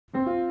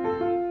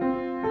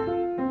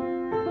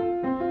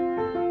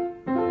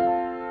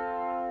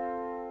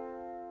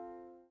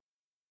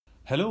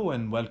Hello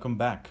and welcome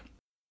back.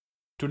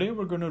 Today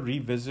we're going to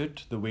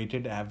revisit the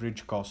weighted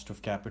average cost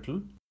of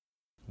capital.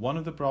 One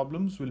of the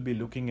problems will be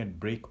looking at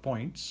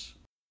breakpoints,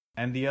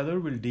 and the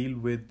other will deal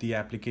with the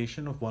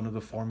application of one of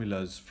the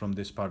formulas from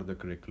this part of the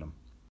curriculum.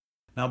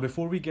 Now,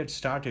 before we get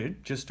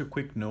started, just a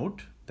quick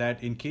note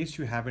that in case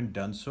you haven't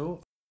done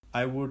so,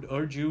 I would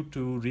urge you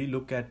to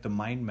relook at the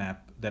mind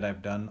map that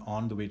I've done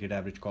on the weighted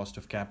average cost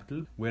of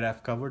capital, where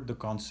I've covered the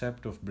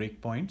concept of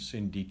breakpoints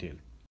in detail.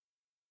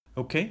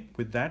 Okay,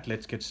 with that,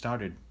 let's get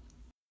started.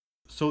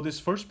 So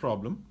this first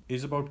problem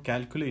is about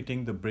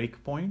calculating the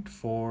breakpoint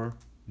for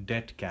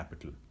debt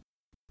capital.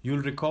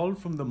 You'll recall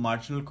from the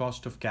marginal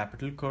cost of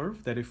capital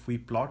curve that if we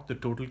plot the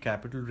total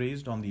capital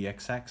raised on the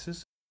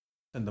x-axis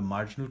and the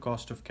marginal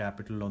cost of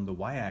capital on the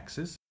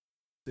y-axis,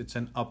 it's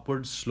an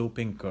upward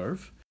sloping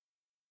curve.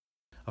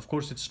 Of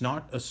course, it's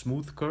not a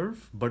smooth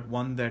curve, but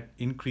one that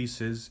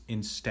increases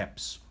in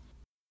steps.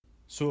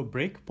 So a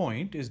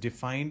breakpoint is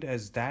defined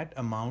as that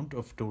amount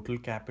of total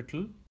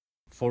capital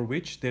for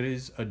which there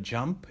is a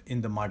jump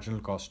in the marginal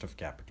cost of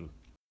capital.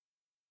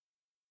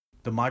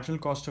 The marginal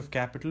cost of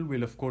capital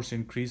will of course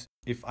increase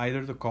if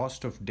either the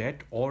cost of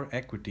debt or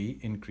equity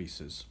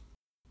increases.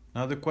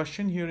 Now the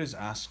question here is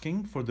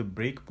asking for the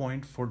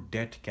breakpoint for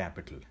debt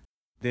capital.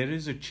 There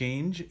is a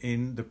change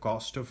in the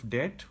cost of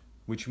debt,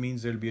 which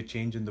means there will be a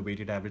change in the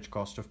weighted average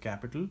cost of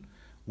capital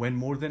when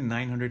more than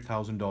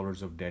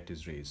 $900,000 of debt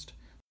is raised.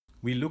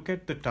 We look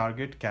at the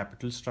target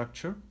capital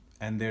structure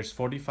and there's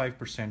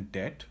 45%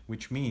 debt,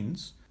 which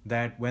means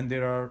that when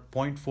there are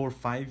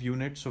 0.45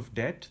 units of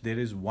debt, there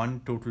is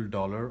 $1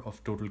 total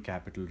of total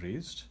capital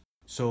raised.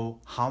 So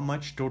how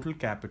much total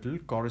capital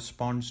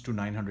corresponds to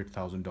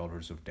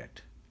 $900,000 of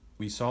debt?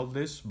 We solve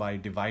this by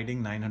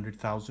dividing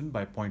 900,000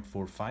 by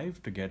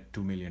 0.45 to get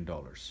 $2 million,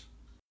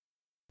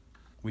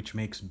 which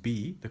makes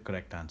B the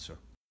correct answer.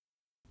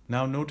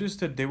 Now notice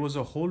that there was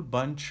a whole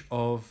bunch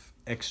of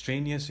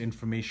extraneous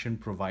information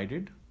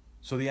provided.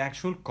 So the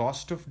actual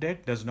cost of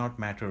debt does not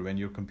matter when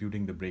you're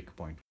computing the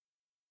breakpoint.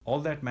 All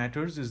that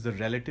matters is the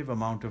relative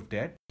amount of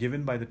debt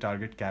given by the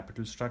target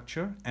capital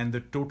structure and the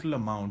total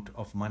amount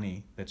of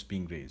money that's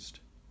being raised.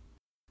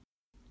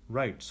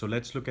 Right, so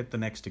let's look at the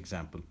next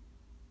example.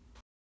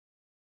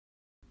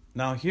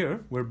 Now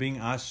here we're being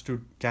asked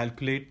to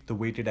calculate the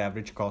weighted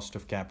average cost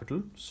of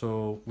capital.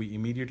 So we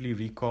immediately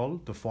recall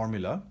the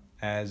formula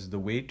as the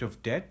weight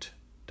of debt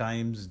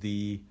times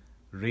the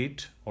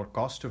rate or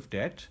cost of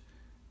debt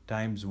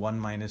times 1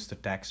 minus the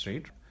tax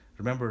rate.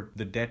 Remember,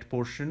 the debt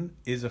portion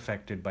is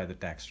affected by the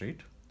tax rate,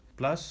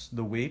 plus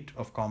the weight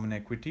of common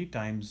equity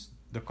times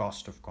the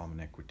cost of common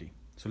equity.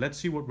 So let's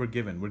see what we're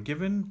given. We're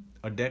given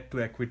a debt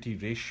to equity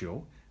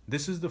ratio.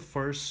 This is the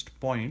first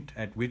point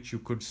at which you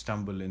could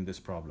stumble in this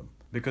problem,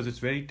 because it's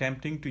very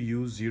tempting to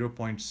use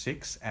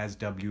 0.6 as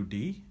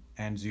WD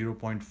and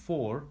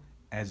 0.4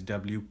 as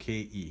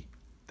WKE.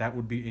 That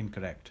would be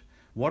incorrect.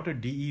 What a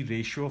DE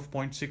ratio of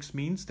 0.6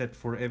 means that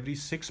for every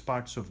 6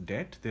 parts of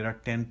debt, there are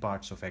 10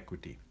 parts of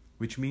equity,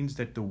 which means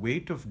that the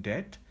weight of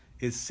debt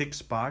is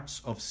 6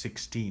 parts of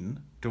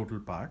 16 total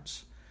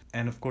parts.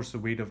 And of course, the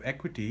weight of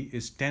equity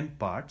is 10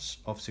 parts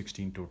of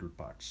 16 total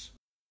parts.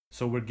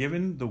 So we're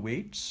given the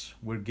weights,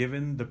 we're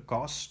given the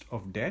cost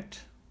of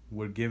debt,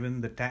 we're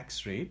given the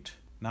tax rate.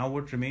 Now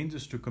what remains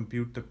is to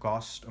compute the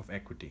cost of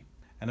equity.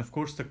 And of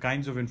course, the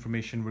kinds of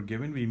information we're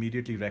given, we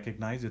immediately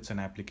recognize it's an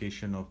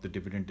application of the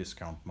dividend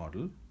discount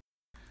model.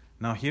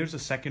 Now here's a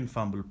second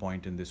fumble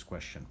point in this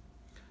question,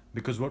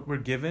 because what we're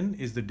given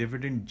is the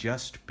dividend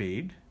just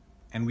paid,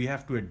 and we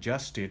have to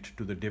adjust it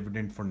to the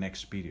dividend for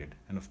next period.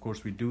 And of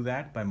course, we do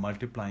that by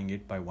multiplying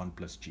it by 1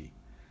 plus G.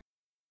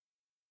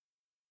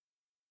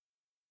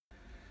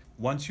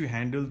 Once you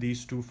handle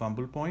these two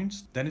fumble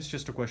points, then it's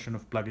just a question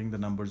of plugging the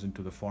numbers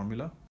into the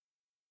formula.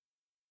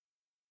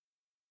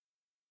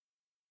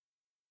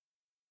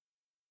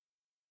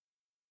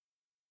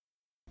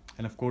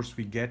 And of course,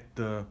 we get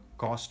the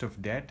cost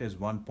of debt as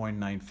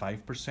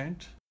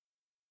 1.95%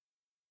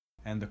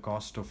 and the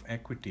cost of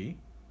equity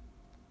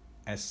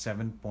as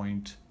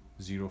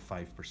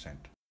 7.05%,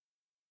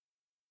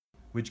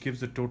 which gives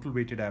the total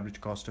weighted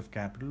average cost of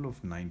capital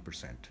of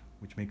 9%,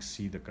 which makes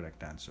C the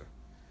correct answer.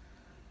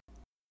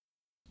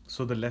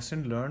 So the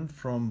lesson learned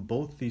from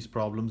both these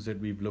problems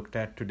that we've looked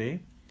at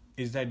today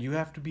is that you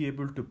have to be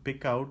able to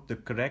pick out the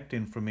correct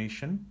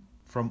information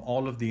from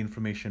all of the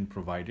information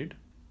provided.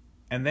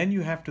 And then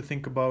you have to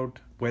think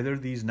about whether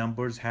these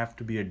numbers have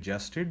to be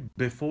adjusted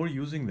before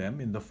using them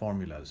in the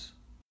formulas.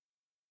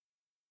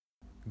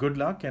 Good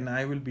luck, and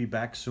I will be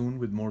back soon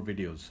with more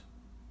videos.